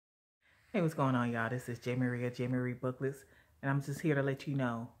Hey, what's going on, y'all? This is J. Marie of J. Marie Booklets, and I'm just here to let you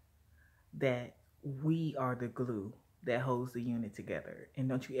know that we are the glue that holds the unit together. And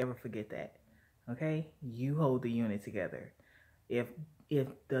don't you ever forget that. Okay? You hold the unit together. If if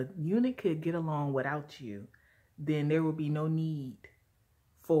the unit could get along without you, then there will be no need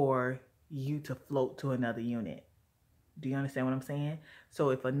for you to float to another unit. Do you understand what I'm saying? So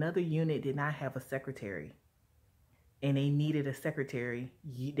if another unit did not have a secretary, and they needed a secretary,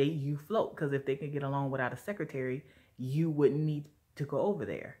 you float, because if they could get along without a secretary, you wouldn't need to go over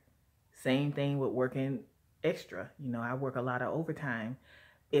there. Same thing with working extra. I work a lot of overtime.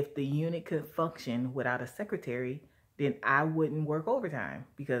 If the unit could function without a secretary, then I wouldn't work overtime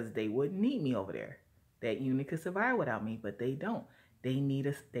because they wouldn't need me over there. That unit could survive without me, but they don't. They need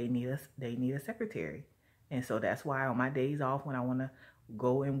a secretary. And so that's why on my days off, when I want to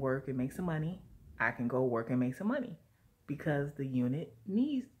go and work and make some money, I can go work and make some money because the unit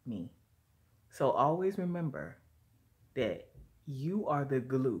needs me. So always remember that you are the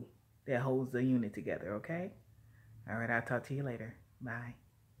glue that holds the unit together, okay? All right, I'll talk to you later. Bye.